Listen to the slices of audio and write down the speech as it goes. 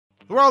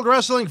The World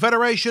Wrestling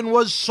Federation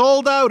was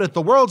sold out at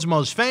the world's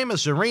most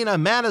famous arena,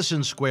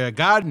 Madison Square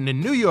Garden in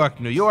New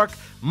York, New York,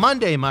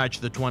 Monday, March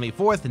the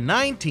 24th,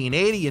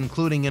 1980,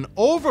 including an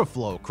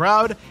overflow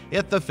crowd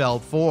at the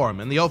Felt Forum.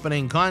 In the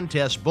opening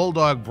contest,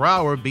 Bulldog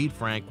Brower beat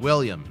Frank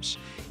Williams.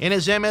 In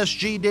his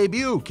MSG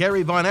debut,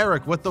 Kerry Von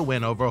Erich with the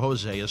win over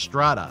Jose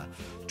Estrada.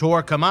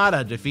 Tor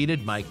Kamada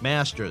defeated Mike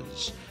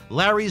Masters.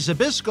 Larry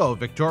Zbyszko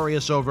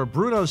victorious over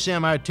Bruno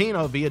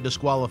Sammartino via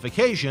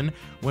disqualification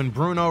when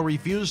Bruno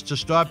refused to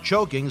stop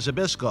choking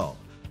Zbyszko.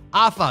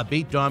 Afa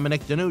beat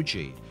Dominic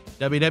DeNucci.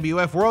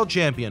 WWF World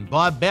Champion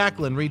Bob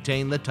Backlund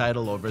retained the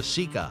title over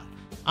Sika.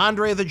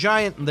 Andre the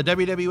Giant and the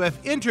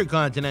WWF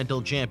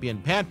Intercontinental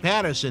Champion Pat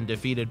Patterson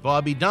defeated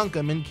Bobby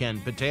Duncombe and Ken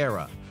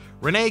Patera.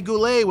 Rene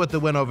Goulet with the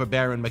win over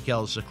Baron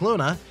Mikel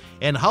Cicluna,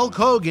 and Hulk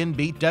Hogan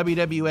beat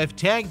WWF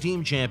Tag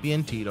Team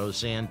Champion Tito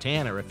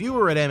Santana. If you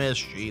were at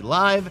MSG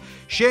Live,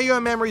 share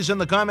your memories in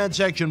the comment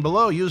section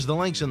below. Use the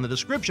links in the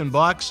description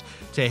box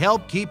to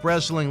help keep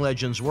Wrestling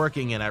Legends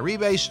working in our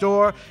eBay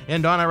store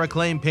and on our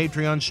acclaimed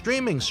Patreon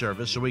streaming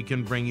service so we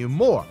can bring you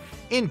more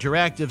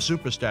interactive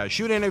superstar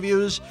shoot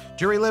interviews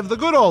to relive the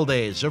good old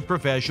days of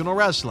professional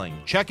wrestling.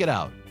 Check it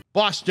out.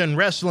 Boston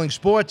Wrestling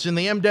Sports and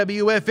the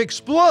MWF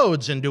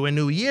explodes into a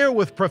new year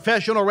with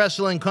professional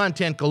wrestling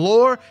content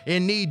galore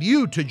and need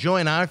you to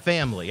join our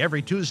family.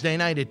 Every Tuesday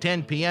night at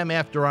 10 p.m.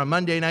 after our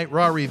Monday Night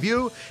Raw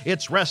review,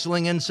 it's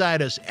Wrestling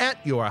Insiders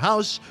at your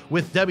house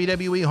with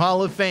WWE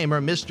Hall of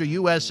Famer Mr.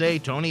 USA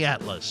Tony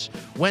Atlas.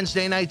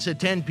 Wednesday nights at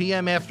 10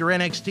 p.m. after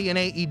NXT and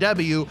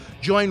AEW,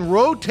 join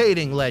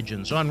rotating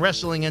legends on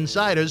Wrestling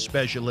Insiders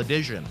Special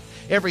Edition.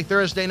 Every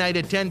Thursday night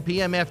at 10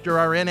 p.m. after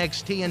our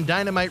NXT and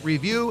Dynamite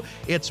review,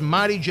 it's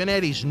Marty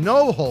Jannetty's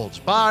No Holds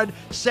Barred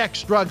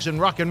Sex, Drugs, and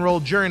Rock and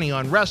Roll journey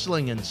on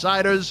Wrestling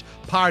Insiders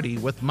Party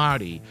with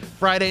Marty.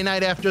 Friday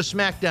night after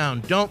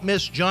SmackDown, don't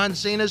miss John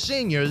Cena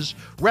Sr.'s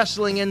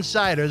Wrestling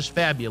Insiders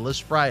Fabulous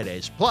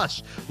Fridays.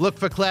 Plus, look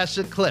for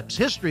classic clips,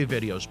 history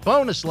videos,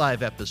 bonus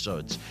live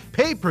episodes,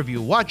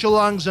 pay-per-view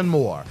watch-alongs, and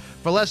more.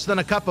 For less than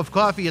a cup of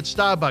coffee at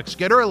Starbucks,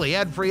 get early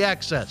ad-free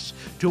access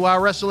to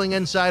our Wrestling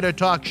Insider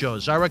talk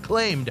shows, our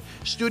acclaimed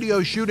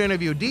studio shoot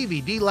interview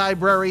DVD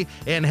library,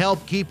 and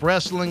help keep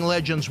Wrestling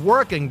Legends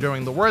working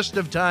during the worst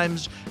of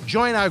times.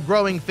 Join our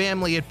growing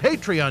family at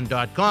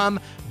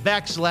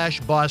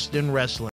patreon.com/Boston Wrestling.